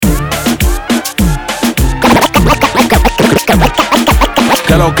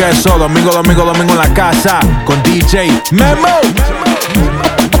Que lo que es eso, domingo en la casa con DJ MeMo.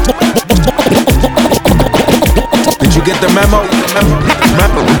 Did you get the memo?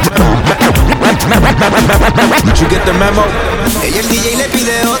 Did you get the memo? Ella el DJ le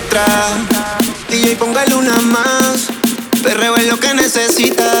pide otra. DJ póngale una más. Perreo es lo que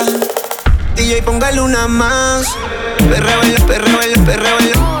necesita. DJ póngale una más. Perreo es lo, perreo es lo, perreo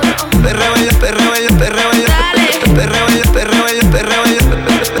es lo. Perreo es lo, perreo es lo, perreo es lo. Perreo es lo, perreo es lo, perreo es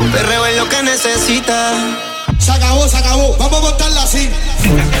lo. Perreo es lo que necesita. Se acabó, vamos a montarla así.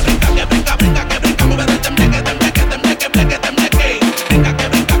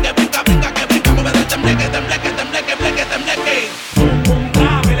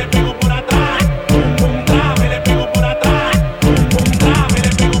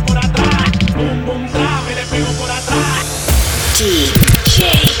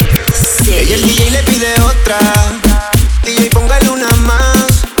 Ella el DJ le pide otra. DJ póngale una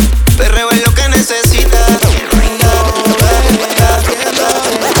más. Perreo es lo que necesita.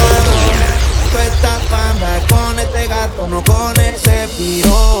 Tú estás pa' andar con este gato, no con ese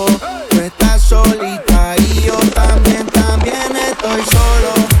piro. Tú estás solita y yo también estoy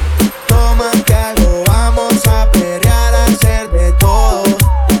solo. Tómate algo, vamos a perrear, a hacer de todo.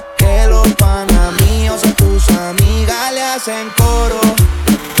 Que los panas míos a tus amigas le hacen coro.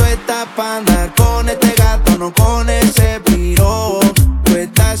 Tú estás pa' andar con este gato, no con ese piro. Tú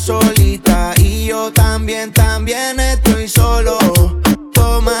estás solita y yo también estoy solo.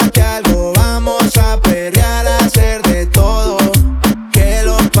 Tómate algo, vamos a perrear, a hacer de todo. Que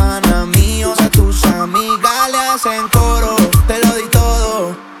los panas míos a tus amigas le hacen coro. Te lo di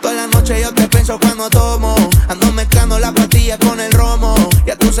todo, toda la noche yo te pienso cuando tomo. Ando mezclando la pastilla con el romo.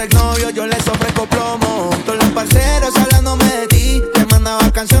 Y a tus exnovios yo les ofrezco plomo. Todos los parceros hablándome de ti. Te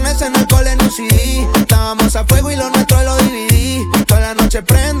mandaba canciones en el cole en un CD. Estábamos a fuego y lo nuestro lo dividí. Toda la noche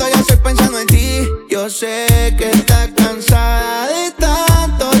prendo y estoy pensando en ti. Yo sé que estás cansada de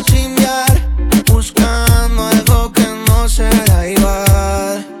tanto chimbear, buscando algo que no será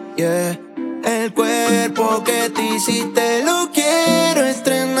igual. Yeah. El cuerpo que te hiciste lo quiero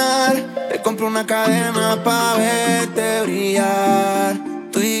estrenar. Te compro una cadena pa' verte brillar.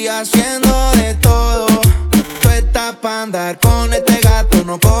 Estoy haciendo de todo. Tú estás pa' andar con este gato,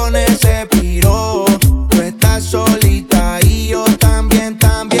 no con ese piro. Tú estás solita y yo también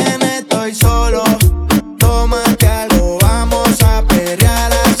estoy solo. Tómate algo, vamos a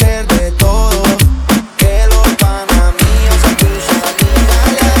perrear, a hacer de todo. Que los panas míos a tus amigas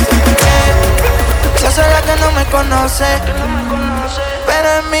le hacen. Yo soy la que no me conoce, pero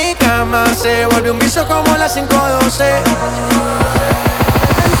en mi cama se volvió un vicio como las 5:12.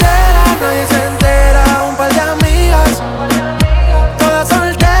 Nadie se entera, un par de amigas, todas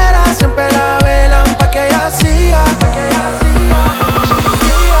solteras, siempre la velan pa' que ella siga.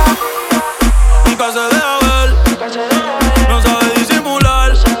 Nunca se deja ver, no sabe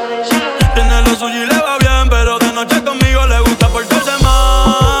disimular. Tiene lo suyo y le va bien, pero de noche conmigo le gusta portarse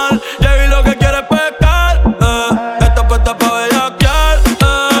mal. Llegué y lo que quiere es pescar, está puesta pa' bellaquear,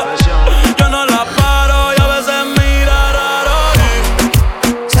 yo no la paro y a veces mira raro.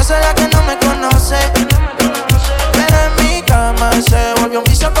 Yo soy la que no me conoce, pero en mi cama se volvió un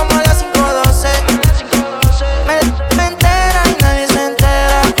vicio como las 5:12. Me entera y nadie se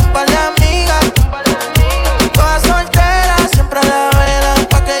entera, un par de amigas, todas solteras, siempre la velan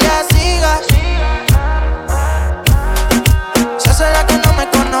pa' que ella siga. Yo soy la que no me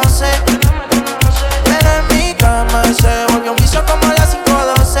conoce, pero en mi cama se volvió un vicio como las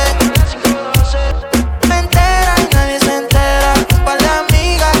 5:12. Me entera y nadie se entera, un par de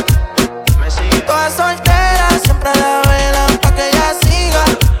amigas, todas solteras, siempre la velan pa' que ella siga.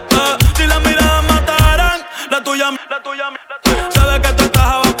 Si la miradas matarán, la tuya. Sabe que tú estás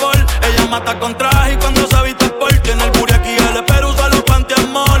a vapor, ella mata con traje y cuando se viste por. Tiene el booty aquí, el espero usa los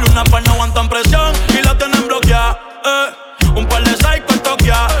pantiamol. Una par no aguantan presión y la tienen bloqueada. Un par de psycho en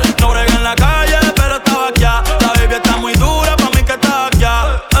Tokia. No brega en la calle, pero está vaqueada. La baby está muy dura, pa' mí que está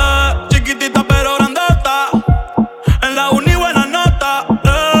vaqueada. Chiquitita pero grandota, en la uni buena nota.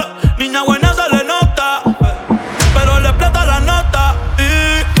 Niña buena se le nota, pero le explota la nota.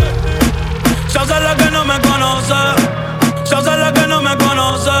 Y se hace la que no me conoce, se hace la que no me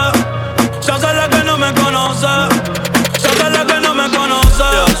conoce, se hace la que no me conoce, se hace la que no me conoce, se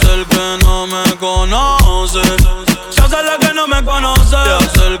hace el que no me conoce, se hace la que no me conoce, se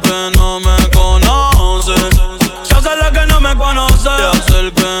hace el que no me conoce, se hace la que no me conoce, se hace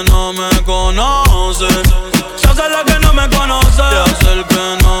el que no me conoce, se hace la que no me conoce, se hace el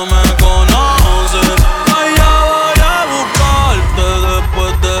que no me conoce. Allá voy a buscarte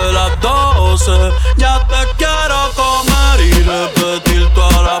después de las 12. Ya te quiero comer y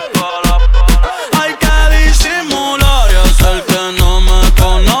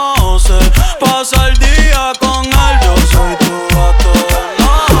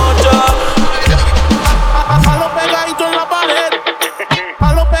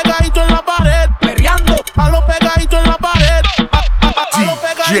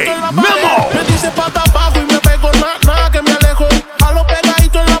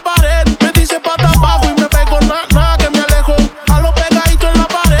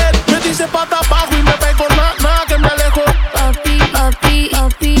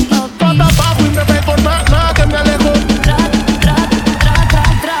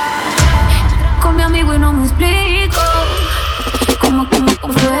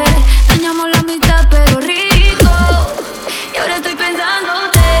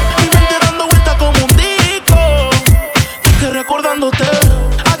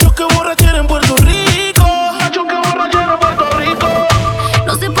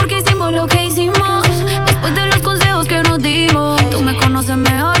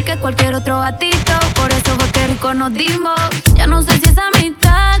esta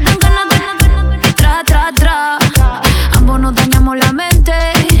amistad, dan ganas de tra. Ambos nos dañamos la mente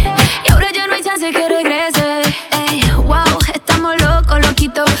y ahora ya no hay chance que regrese. Ey, wow, estamos locos,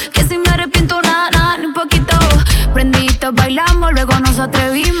 loquitos, que si me arrepiento nada, ni un poquito. Prenditos, bailamos, luego nos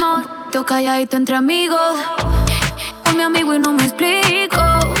atrevimos. Tú calladito entre amigos, con mi amigo y no me explico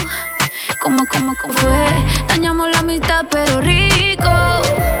cómo fue. Dañamos la amistad pero rico.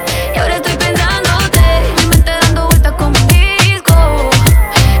 Y ahora estoy pensándote, mi mente dando vueltas como un disco.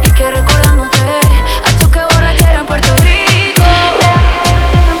 Y que recordándote, hecho que borrachera en Puerto Rico.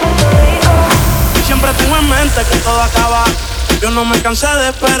 Y siempre tengo en mente que todo acaba. Yo no me cansé de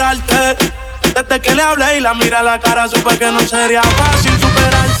esperarte. Desde que le hablé y la miré a la cara, supe que no sería fácil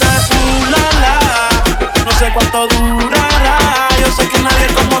superarte. No sé cuánto durará. Yo sé que nadie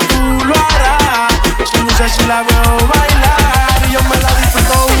como tú lo hará. No sé si la veo bailar y yo me la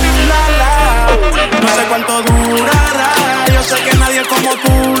disfruto. No sé cuánto durará. Yo sé que nadie como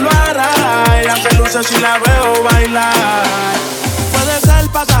tú lo hará. Ella se luce si la veo bailar. Puede ser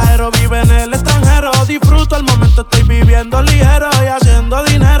pasajero, vive en el extranjero. Disfruto el momento, estoy viviendo ligero y haciendo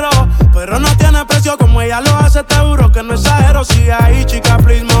dinero. Pero no tiene precio como ella lo hace, te juro que no exagero. Sigue ahí, chica,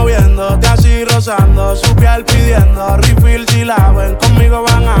 please, moviéndote así, rozando su piel, pidiendo refill. Si la ven conmigo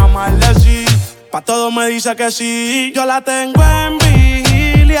van a amarle, sí. Pa' todo me dice que sí. Yo la tengo en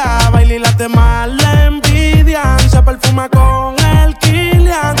vigilia, baila y la temas le envidian. Se perfuma con el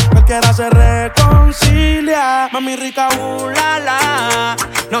Kilian, cualquiera se reconcilia. Mami rica, la la.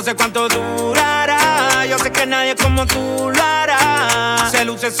 No sé cuánto durará. Yo sé que nadie como tú lo hará. Se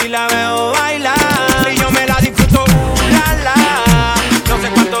luce si la veo bailar y yo me la disfruto, la la. No sé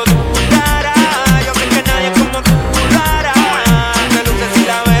cuánto durará. Yo sé que nadie como tú lo hará. Se luce si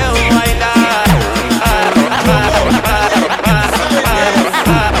la veo bailar.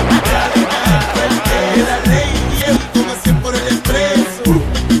 La ley bien, como siempre por el expreso.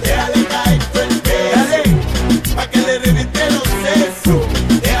 Déjale caer fuerte, dale, pa' que le reviente los sesos.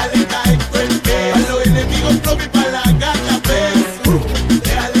 Déjale caer fuerte, a los enemigos propios y pa' la gata beso.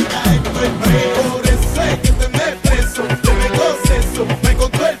 Déjale caer fuerte, por eso es que te me preso. Yo me goceso, me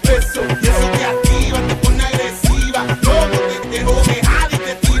encontró el peso. Y eso te activa, te pone agresiva. Como te dejo dejar y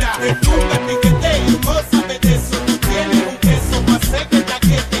te tira. Te tumba el piquete y no sabes de eso. Tú tienes un queso pa' hacer que te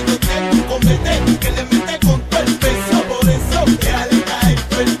aquiete. Yo tengo un comete que le mete con todo el peso. Por eso déjale caer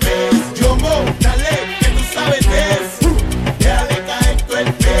todo el peso. Yo dale, que tú sabes de eso. Déjale caer todo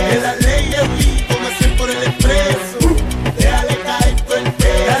el peso. La ley es vi, como siempre por el expreso. Déjale caer todo el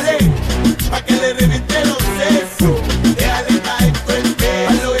peso. Dale, pa' que le reviente los sesos. Déjale caer todo el peso.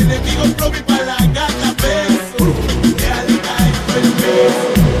 A los enemigos propios y pa' la gata beso. Déjale caer todo el peso.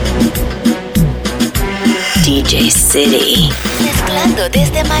 DJ City. Mezclando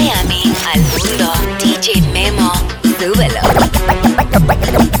desde Miami al mundo. DJ Memo. Súbelo.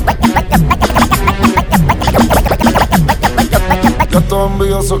 Yo estoy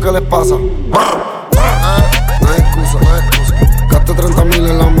envidioso, ¿qué les pasa? No hay excusa, no hay excusa. Gasté 30,000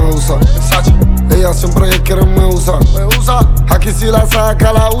 en la medusa. Ella siempre quiere me usa. Aquí si la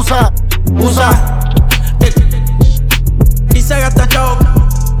saca, la usa. Y se gasta chao.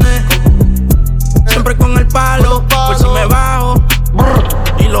 Siempre con el palo, por si me bajo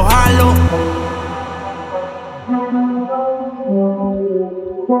y lo jalo.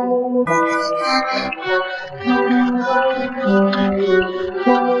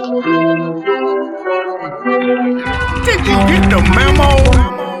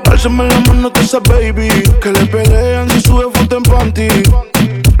 Álzame la mano a esa baby, que le pelean si sube foto en panty.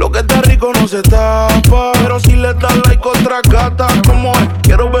 Lo que está rico no se tapa, pero si le das like otra gata, como es.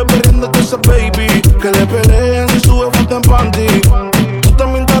 Quiero ver perdiéndote esa baby, que le pelean si sube foto en panty. Tú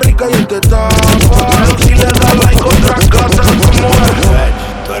también estás rica y él te tapa, pero si le das like otra gata, como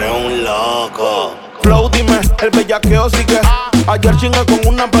es. Tú eres un loco. Flow, dime, el bellaqueo sigue. Ayer chingué con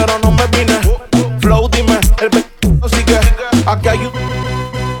una pero no me vine. Flow, dime, el bellaqueo sigue. Aquí hay un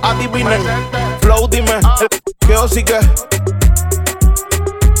adivine. Flow, dime, el bellaqueo sigue.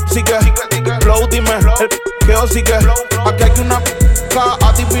 Flow, dime, el bellaqueo sigue. Aquí hay una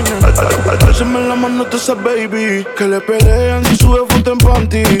adivine. Álzame la mano a esa baby, que le pelean si sube foto en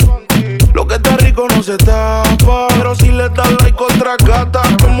panty. Lo que está rico no se tapa, pero si le das like otra gata,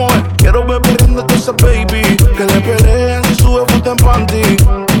 como es. Quiero ver perdiéndote esa baby, que le peleen si sube foto en panty.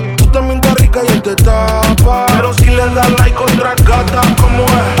 Tú también estás rica y él te tapa, pero si le das like otra gata, como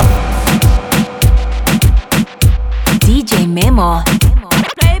es. DJ Memo.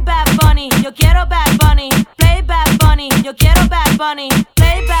 Play Bad Bunny, yo quiero Bad Bunny. Play Bad Bunny, yo quiero Bad Bunny.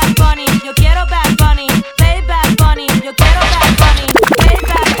 Play Bad Bunny, yo quiero Bad Bunny. Play Bad Bunny, yo quiero Bad Bunny. Play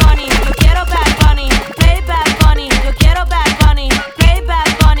Bad Bunny, yo quiero Bad Bunny. Play Bad Bunny, yo quiero Bad Bunny.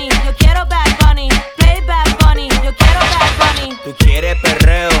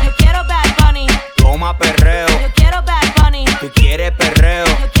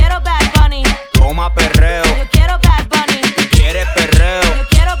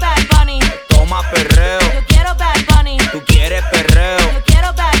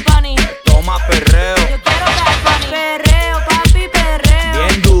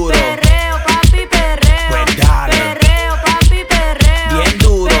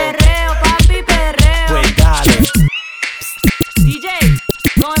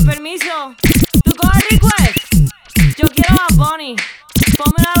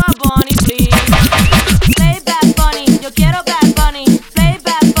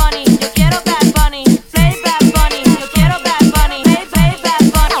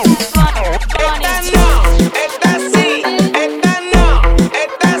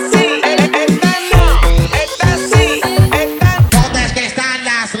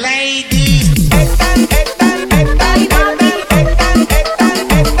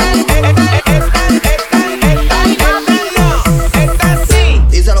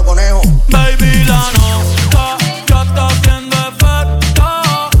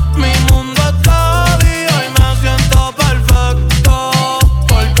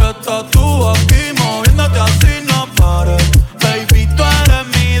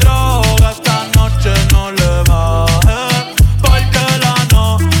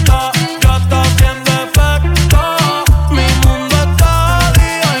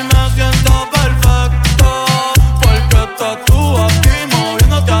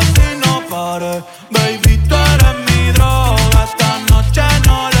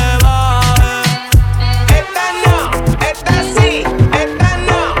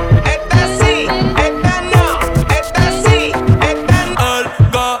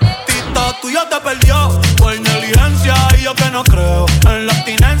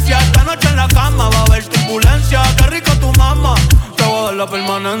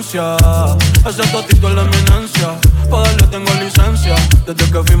 Ese totito es la eminencia. Pa' darle tengo licencia.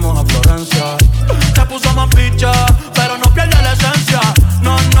 Desde que fuimos a Florencia. Se puso más picha, pero no pierde la esencia.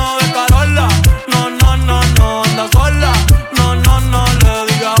 No, no, de Carola. No, no, no, no, anda sola. No, no, no,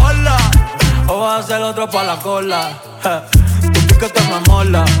 le diga hola. O vas a hacer otro pa' la cola. Tu piquete me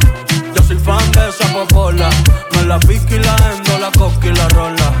mola. Yo soy fan de esa popola. Me la pique y la endo, la coca y la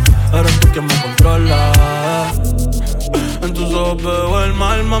rola. Eres tú quien me controla. En tus ojos veo el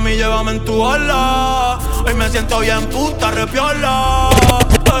mal, mami, llévame en tu ola. Hoy me siento bien puta, repiola.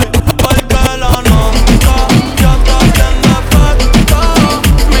 Ay, porque la nota ya está haciendo efecto.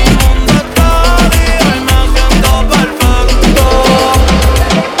 Mi mundo está vivo y me siento perfecto.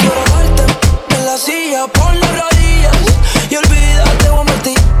 Quiero darte en la silla por las rodillas y olvídate de un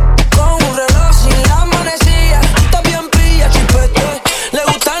martillo con un reloj sin la manecilla. Está bien pilla, chipete, le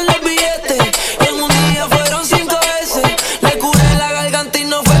gustan los billetes y en un día fueron 5 veces. Le curé la garganta y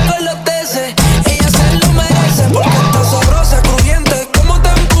no fue con los teces. Ella se lo merece porque está sabrosa, crujiente como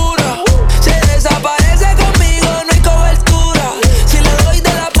tempura. Se desaparece conmigo, no hay cobertura. Si le doy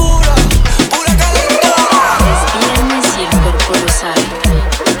de la pura, pura calentura. Es viernes y el cuerpo lo sabe.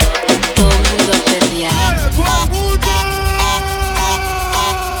 Todo el mundo a perrear.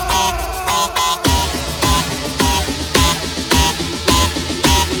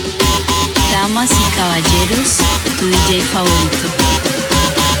 Damas y caballeros, tu DJ favorito.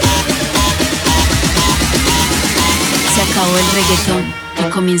 Se acabó el reggaetón y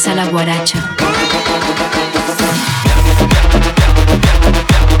comienza la guaracha.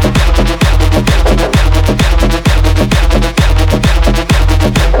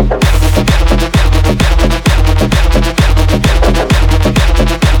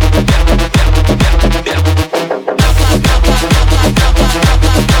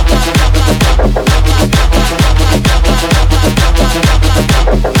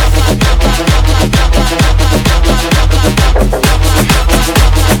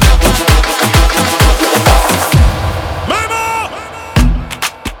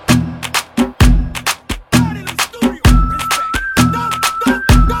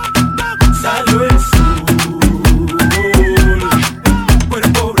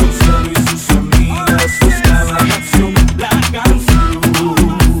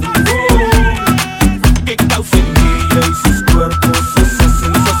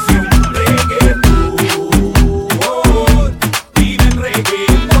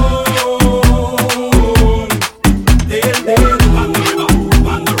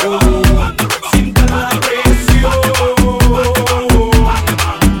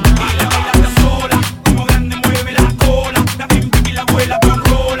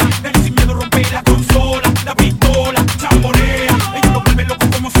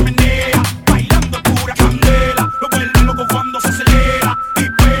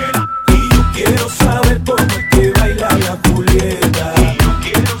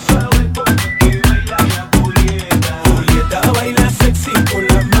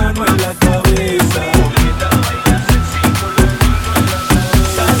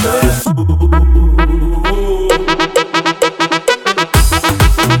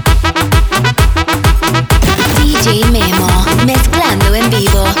 DJ Memo, mezclando en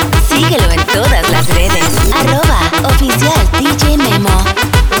vivo. Síguelo en todas las redes. @oficial DJ Memo.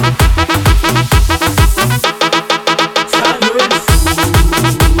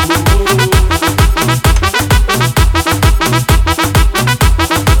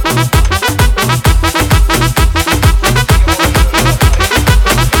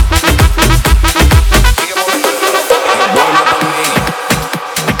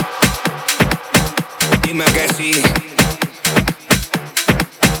 Dime que sí.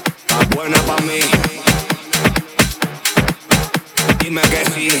 buena pa' mí. Dime que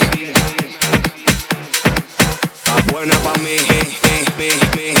sí. Está buena pa' mí. Está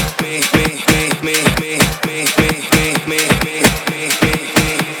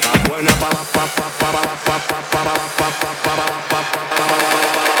buena pa'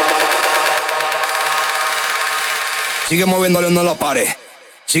 Sigue moviéndole, no lo pare.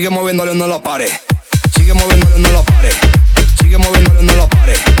 Sigue moviéndole, no lo pare. Sigue moviéndole, no lo pare. Sigue moviéndole, no lo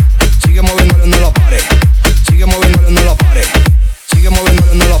pare. Sigue moviéndole, no lo pare. Sigue moviéndole, no lo pare. Sigue moviéndole,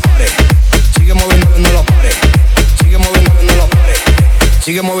 no lo pare. Sigue moviéndole, no lo pare. Sigue moviéndole, no lo pare.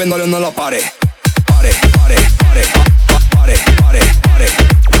 Sigue moviéndole, no lo pare. Pare, pare, pare, pare, pare, pare, pare,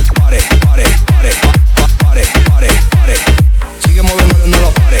 pare, pare, pare, pare, pare. Sigue moviéndole, no lo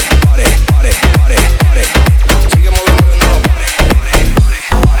pare. Pare, pare, pare, pare. Sigue moviéndole, no lo pare. Pare, pare,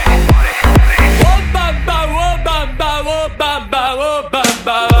 pare, pare. Oh, ba, ba, oh, ba, ba, oh, ba, ba, oh, ba,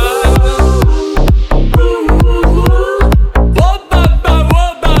 ba.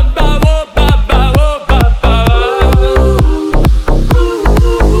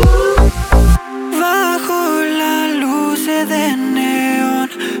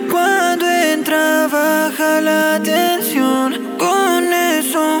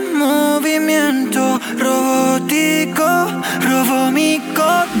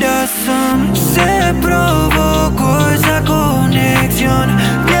 Se provocó esa conexión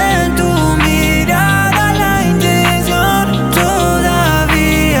y en tu mirada la intención.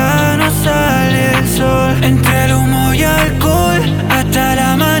 Todavía no sale el sol entre el humo y alcohol hasta el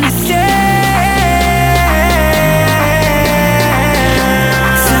amanecer.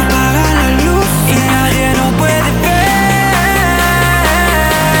 Se apaga la luz y nadie nos puede ver.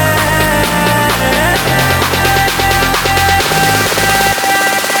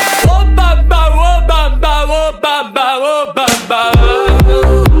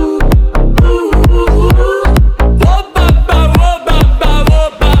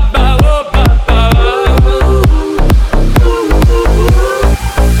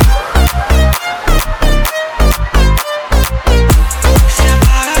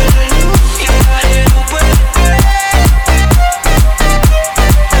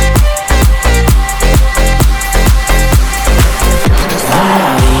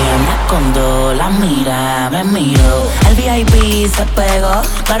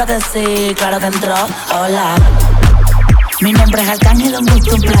 Claro que sí, claro que entró. Hola, mi nombre es Arcángel, un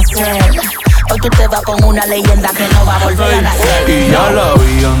gusto, un placer. Hoy tú te vas con una leyenda que no va a volver a nacer. Y ya la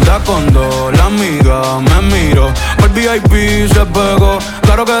vi, anda con dos, la amiga me miró. Por VIP se pegó,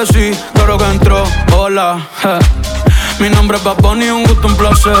 claro que sí, claro que entró. Hola, mi nombre es Bad Bunny, un gusto, un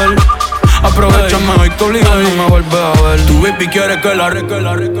placer. Aprovechame hoy que obligado no me vuelves a ver. Tu baby quiere que la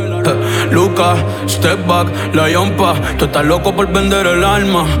Luca, step back, la yompa. Tú estás loco por vender el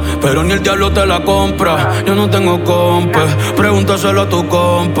alma, pero ni el diablo te la compra. Yo no tengo compa, pregúntaselo a tu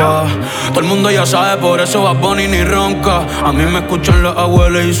compa. Todo el mundo ya sabe, por eso Bad Bunny ni ronca. A mí me escuchan las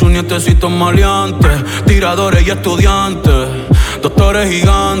abuelas y sus nietecitos maleantes. Tiradores y estudiantes, doctores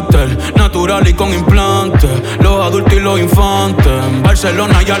gigantes, natural y con implantes. Los adultos y los infantes, en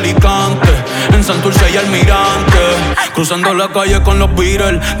Barcelona y Alicante, en Santurce y Almirante. Cruzando la calle con los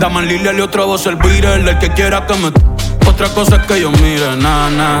Beatles, Daman Lilial y otra voz el Beatle. El que quiera que me... Otra cosa es que yo mire,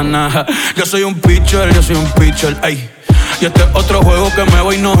 nah. Yo soy un pitcher, ey. Y este es otro juego que me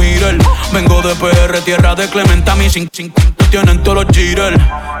voy no girar. Vengo de PR, tierra de Clementa, mis 5 tienen todos los jitters,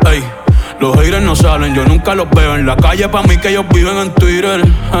 ey. Los haters no salen, yo nunca los veo en la calle, pa' mí que ellos viven en Twitter.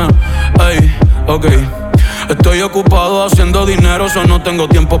 Ey, ok. Estoy ocupado haciendo dinero, so no tengo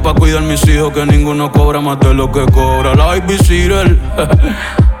tiempo pa' cuidar mis hijos, que ninguno cobra más de lo que cobra la babysitter.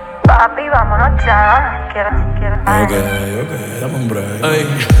 Papi, vámonos ya. Quiero. Ok, dame un break. Ey.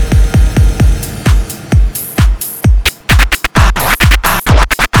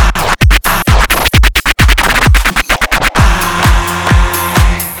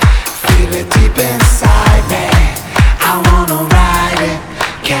 Deep inside me, I wanna ride it,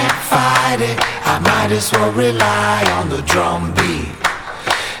 can't fight it. I might as well rely on the drum beat.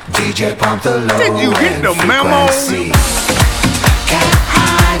 DJ pump the low. Did you hit the memo? Can't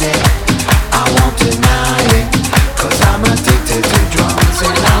hide it, I won't deny it, 'cause I'm addicted to drums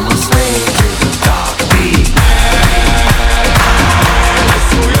and I'm a slave to the dark beat.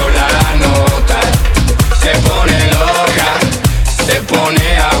 Subió la nota, se pone loca, se pone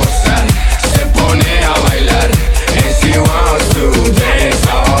a gozar, se pone a bailar, and she wants to dance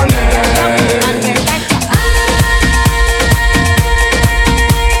all night.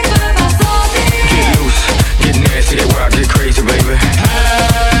 Get loose, get nasty, get wild, get crazy, baby.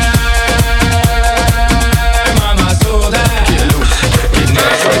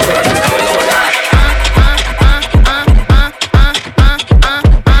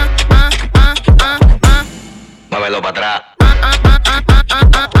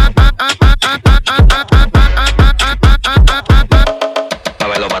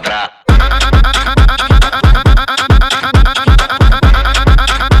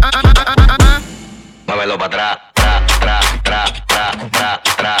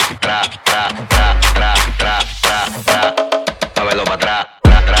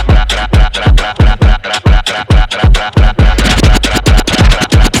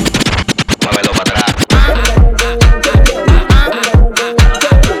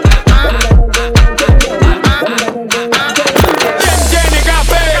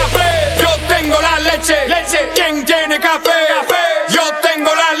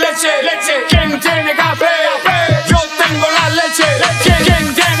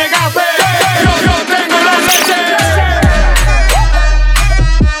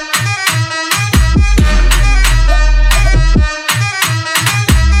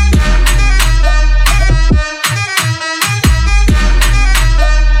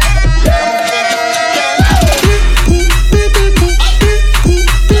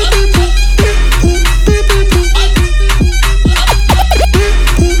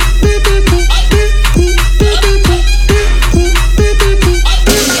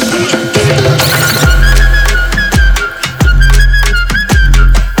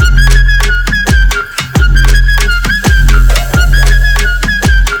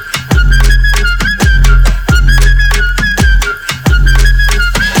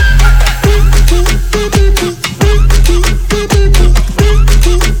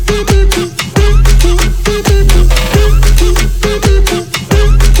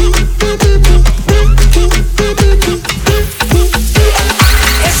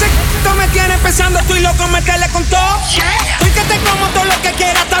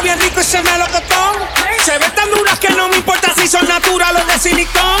 está bien rico ese melocotón. Se ven tan duras que no me importa si son naturales de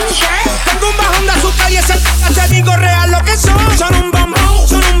silicón. Tengo un bajón de azúcar y ese te digo real lo que son. Son un bombón,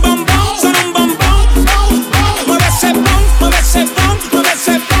 son un bombón, son un bombón. Mueve ese bom, mueve ese bom, mueve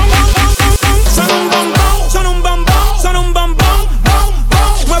ese bom. Son un bombón, son un bombón, son un bombón.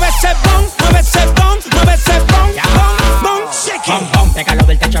 Mueve ese bom, mueve ese bom, mueve ese bom. Bom, bom, pégalo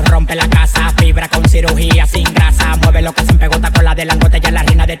del techo, rompe la casa. Fibra con cirugía sin grasa. Mueve lo que se empegota con la de langote. Ya la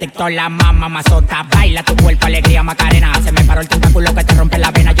reina de TikTok, la mamá mazota. Baila tu cuerpo, alegría, Macarena. Se me paró el tentáculo que te rompe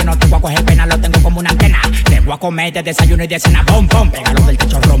la vena. Yo no te voy a coger pena, lo tengo como una antena. Te voy a comer de desayuno y de cena. Bom, bom, pégalo del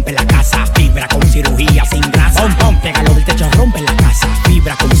techo, rompe la casa. Fibra con cirugía sin grasa. Bom, bom, pégalo del techo, rompe la casa.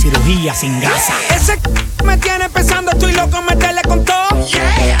 Fibra con cirugía sin grasa. Ese me tiene pensando, estoy loco, meterle con todo.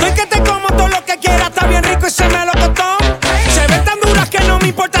 Estoy que te como todo lo que quieras, está bien rico y se me lo costó. Se ven tan duras que no me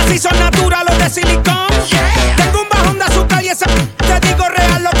importa si son naturales de silicón. Tengo un bajón de azúcar y ese te digo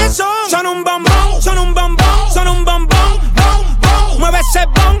real lo que son. Son un bombón, son un bombón, son un bombón. Mueve ese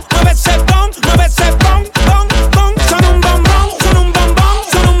bom, mueve ese bom, mueve ese bom, bom, bom. Son un bombón, son un bombón,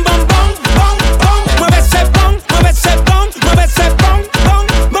 son un bombón, bom, bom. Mueve ese bom, mueve ese bom, mueve ese bom, bom,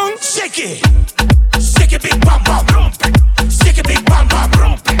 bom. Shake it, shake it, big bom bom, rompe. Shake it, big bom bom,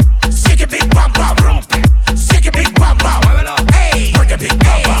 rompe. Shake it, big bom bom, rompe. Shake it, big bom bom, muévelo. Hey, work the big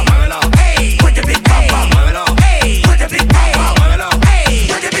bom bom, muévelo. Hey, work the big bom bom, muévelo. Hey, work the big bom bom, muévelo. Hey,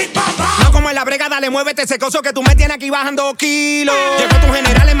 work the big bom bom. No como en la brega, dale, muévete ese coso que tú me tienes aquí bajando kilos. Llegó tu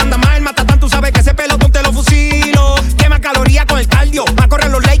general, le manda más el matatán, tú sabes que ese pelotón te lo fusilo. Quema calorías con el cardio, va a correr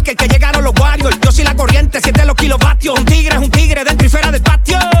los Lakers que llegaron los Warriors. Yo soy la corriente, siete los kilovatios. Un tigre es un tigre dentro y fuera del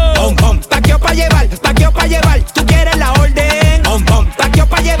patio. Bom, bom. Paqueo pa' llevar, paqueo pa' llevar. Tú quieres la orden. Bom, bom. Paqueo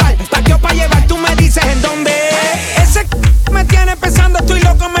pa' llevar, paqueo pa' llevar. Tú me dices en dónde. Ese me tiene pensando, estoy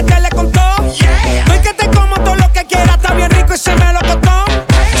loco, meterle con todo. Estoy que te como todo lo que quieras, está bien rico y se me lo costó.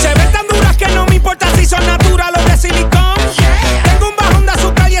 Se ven tan duras que no me importa si son naturales de silicón. Tengo un bajón de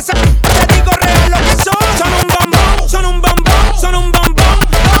azúcar y ese te digo real lo que son. Son un bombón, son un bombón, son un bombón.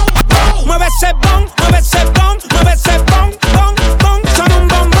 Mueve ese bom, mueve ese bom, mueve ese bom, bom, bom. Son un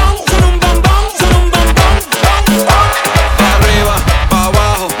bombón, son un bombón, son un bombón, bom, bom. Pa' arriba, pa'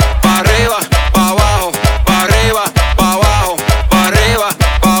 abajo, pa' arriba, pa' abajo, pa' arriba, pa' abajo, pa' arriba,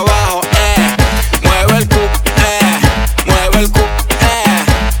 pa' abajo, Mueve el cup, mueve el cup,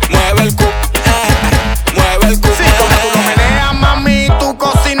 mueve el cup, mueve el cup. Sí, como tú lo meneas, mami, tú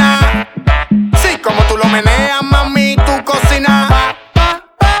cocinas. Sí, como tú lo meneas, mami, tú cocinas.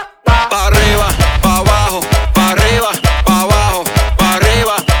 Pa' arriba, pa' abajo, pa' arriba, pa' abajo, pa'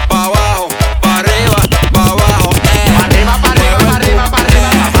 arriba, pa' abajo, pa' arriba, pa' abajo, Pa' arriba, pa' arriba, pa' arriba, pa' arriba,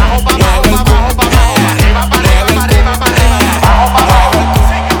 pa' abajo, pa' abajo, pa' abajo, pa' abajo, pa' arriba, pa' arriba, pa' arriba, pa' arriba, pa' abajo, pa' abajo.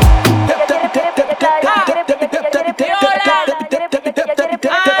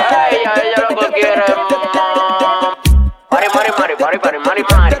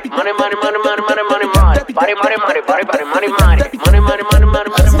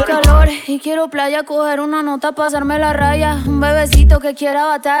 Hace calor y quiero playa, coger una nota, pasarme la raya. Un bebecito que quiera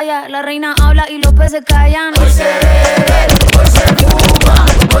batalla. La reina habla y los peces callan. Hoy se bebe, hoy se fuma,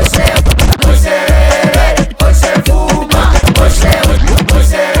 hoy se bebe, hoy se fuma, hoy se bebe,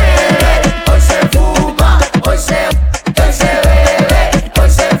 hoy se fuma, hoy se bebe, hoy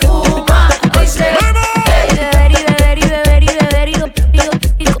se fuma, hoy se beber y beber y beber y beber y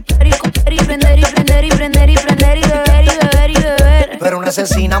prender y prender y prender y prender y beber y beber y beber. Pero una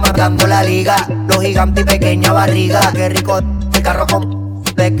asesina matando la liga, los gigantes y pequeña barriga. Qué rico el carro con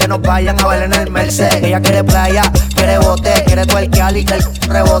de que nos vayan a ver en el Merced. Ella quiere playa, quiere bote, quiere tuerquear y que el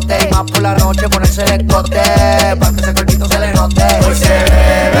rebote. Y más por la noche ponerse el escote, para que ese cuerpito se le note. Hoy se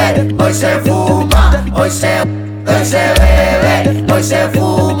bebe, hoy se fuma, hoy se bebe, hoy se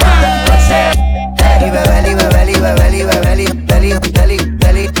fuma, hoy se y beber y beber y beber y beber y beber y beber y beber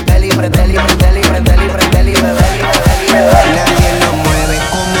y beber y prender y prender y prender y prender y beber y beber y beber. Nadie lo mueve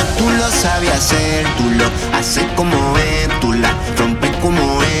como tú lo sabes hacer. Tú lo haces como es, tú la rompes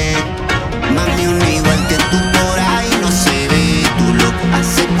como es. Mami, un igual que tú por ahí no se ve. Tú lo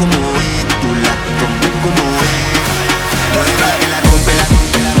haces como es, tú la rompes como es. Tú eres la que la rompe, la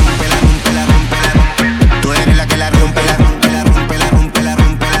rompe, la rompe, la rompe, la rompe, la rompe. Tú eres la que la rompe, la rompe, la rompe, la rompe, la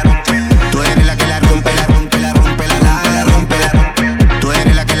rompe, la rompe. Tú eres la que la rompe, la rompe, la rompe, la rompe, la rompe. Tú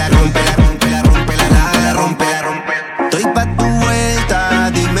eres la que la rompe, la rompe, la rompe, la rompe, la rompe. Estoy pa' tu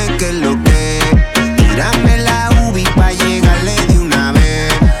vuelta, dime qué es lo que. Tírame la ubi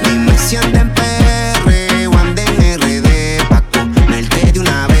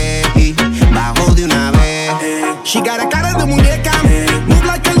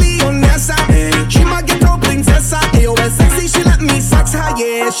text her,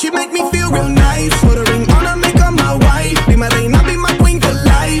 yeah, she make me feel real nice. Put a ring on her, make her my wife. Be my reina, be my queen for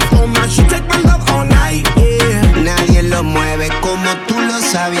life. Oh my, she take my love all night, yeah. Nadie lo mueve como tú lo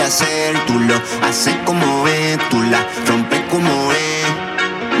sabes hacer. Tú lo haces como es, tú la rompes como es.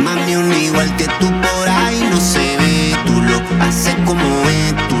 Mami, uno igual que tú por ahí no se ve. Tú lo haces como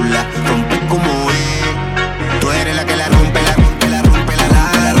es, tú la rompes como es. Tú eres la que la rompe, la rompe, la rompe, la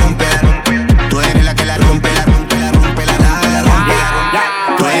rompe, la rompe. Tú eres la que la rompe, la rompe, la rompe, la rompe, la rompe.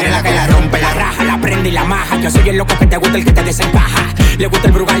 Tú eres la que la rompe, la raja, la prende y la maja. Yo soy el loco que te gusta, el que te desencaja. Le gusta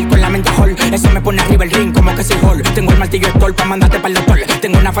el brugal con la mente hall. Eso me pone arriba el ring como que soy hall. Tengo el martillo Thor pa' mandarte pa'l doctor.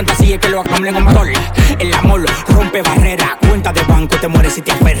 Tengo una fantasía que lo acamble en un motor. El amor rompe barrera. Cuenta de banco, te mueres si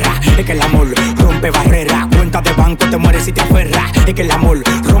te aferras. Es que el amor rompe barrera. Cuenta de banco, te mueres si te aferras. Es que el amor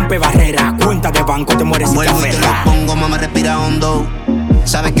rompe barrera. Cuenta de banco, te mueres si te aferras. Vuelvo y te lo pongo, mamá, respira hondo.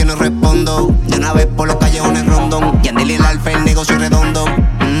 Sabes que no respondo. De una vez por los callejones rondón. Y andile el alfa, el negocio redondo.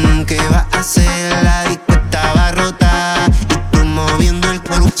 ¿Qué va a hacer? La disco estaba rota. Y tú moviendo el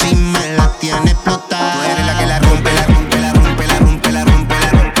culo, si me la tiene explotada. Tú eres la que la rompe, la rompe, la rompe, la rompe, la rompe,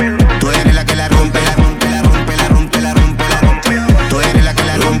 la rompe. Tú eres la que la rompe, la rompe, la rompe, la rompe, la rompe, la rompe. Tú eres la que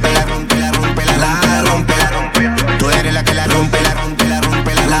la rompe, la rompe, la rompe, la rompe, la rompe. Tú eres la que la rompe, la rompe, la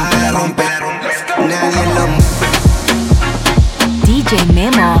rompe, la rompe, la rompe. Nadie lo DJ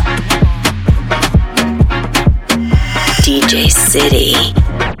MeMo. DJ City.